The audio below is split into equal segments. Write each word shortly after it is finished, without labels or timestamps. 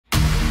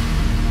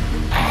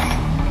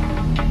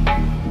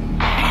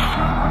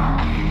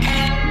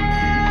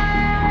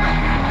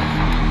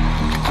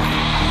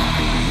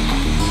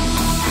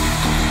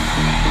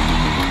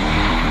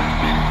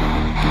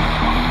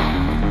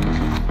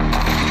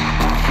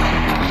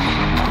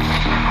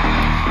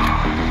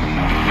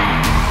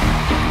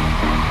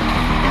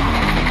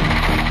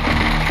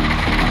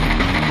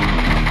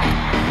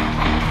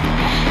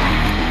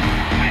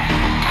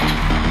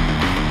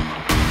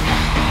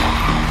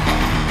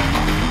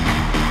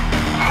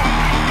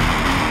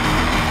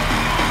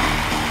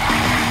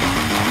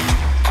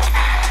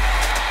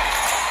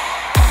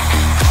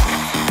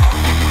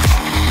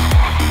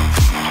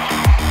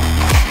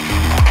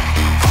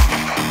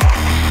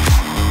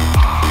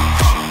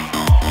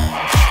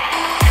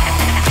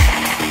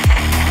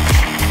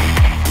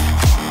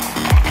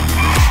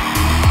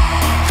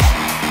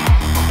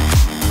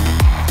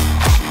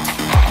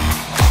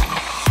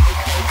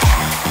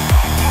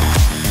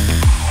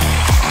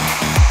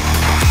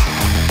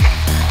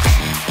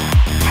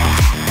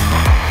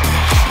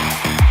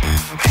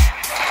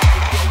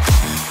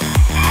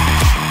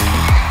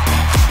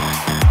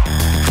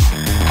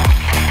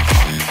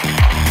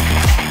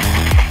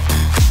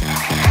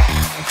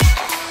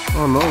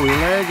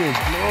lagging.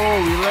 No,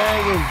 we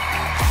lagging.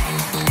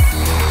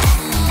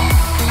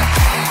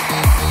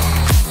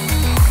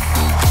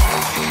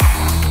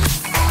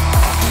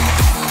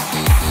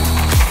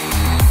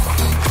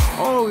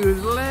 Oh, we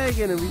was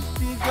lagging and we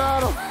still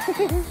got him.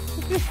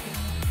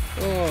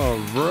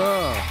 Oh,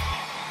 bruh.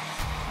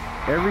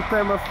 Every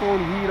time my phone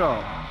heat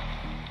up,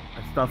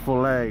 I start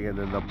for lag, and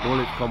then the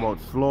bullets come out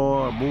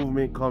slower,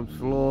 movement comes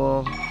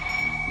slower.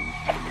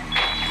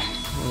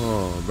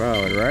 Oh, bro,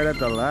 and right at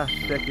the last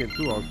second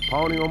too, I was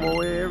pounding on my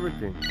way,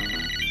 everything.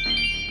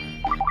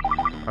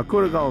 I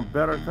could have gotten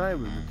better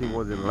time if the thing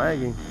wasn't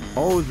lagging.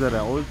 Always that, I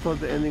always thought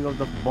the ending of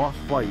the boss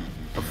fight,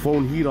 the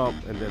phone heat up,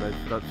 and then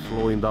I start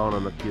slowing down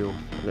on the kill.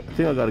 I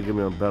think I gotta give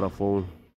me a better phone.